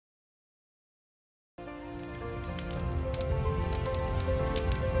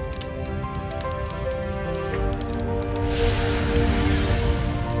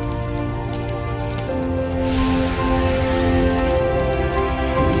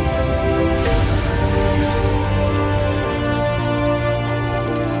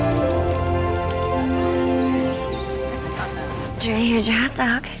Dre, here's your hot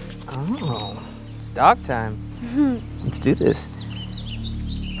dog. Oh, it's dog time. Let's do this.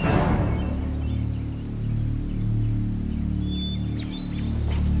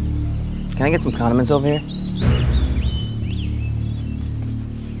 Can I get some condiments over here?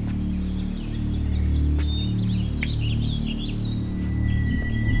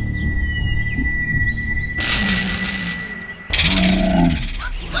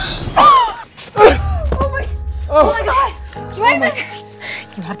 Oh my God! Draymond!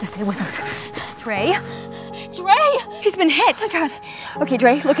 You have to stay with us. Dre? Dre! He's been hit! Oh my God. Okay,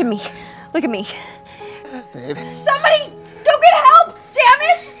 Dre, look at me. Look at me. Babe. Somebody! Go get help! Damn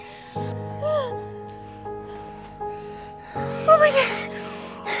it! Oh my God.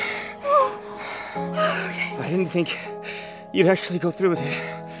 Okay. I didn't think you'd actually go through with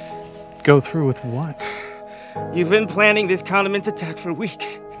it. Go through with what? You've been planning this condiment attack for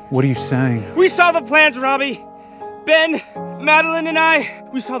weeks. What are you saying? We saw the plans, Robbie. Ben, Madeline, and I,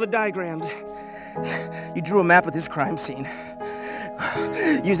 we saw the diagrams. You drew a map of this crime scene,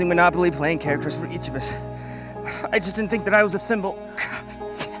 using Monopoly playing characters for each of us. I just didn't think that I was a thimble.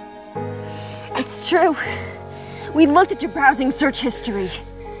 It's true. We looked at your browsing search history.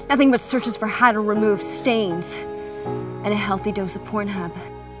 Nothing but searches for how to remove stains. And a healthy dose of Pornhub.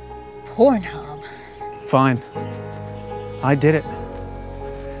 Pornhub? Fine. I did it.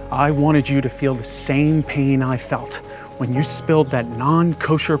 I wanted you to feel the same pain I felt when you spilled that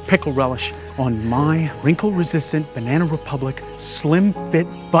non-kosher pickle relish on my wrinkle-resistant Banana Republic slim fit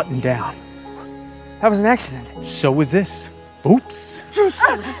button-down. That was an accident. So was this. Oops.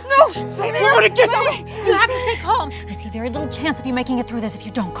 No! We're gonna get you! You have to stay calm. I see very little chance of you making it through this if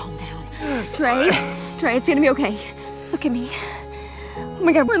you don't calm down. Dre, it's gonna be okay. Look at me. Oh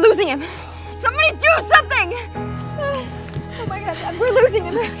my God, we're losing him. Somebody do something! Oh my God, we're losing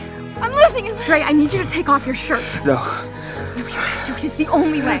him. I'm losing him. Dre, I need you to take off your shirt. No. No, you have to. It is the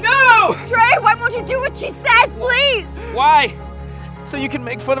only way. No! Dre, why won't you do what she says, please? Why? So you can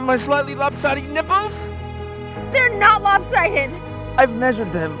make fun of my slightly lopsided nipples? They're not lopsided. I've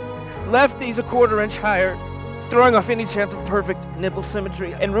measured them. Lefty's a 1/4 inch higher, throwing off any chance of perfect nipple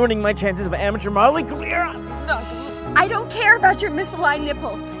symmetry and ruining my chances of an amateur modeling career. I don't care about your misaligned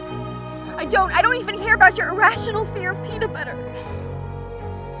nipples. I don't even care about your irrational fear of peanut butter.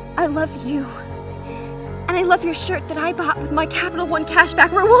 I love you. And I love your shirt that I bought with my Capital One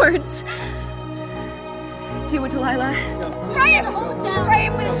cashback rewards. Do it, Delilah. Spray him! Hold it down! Spray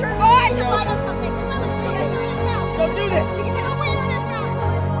him with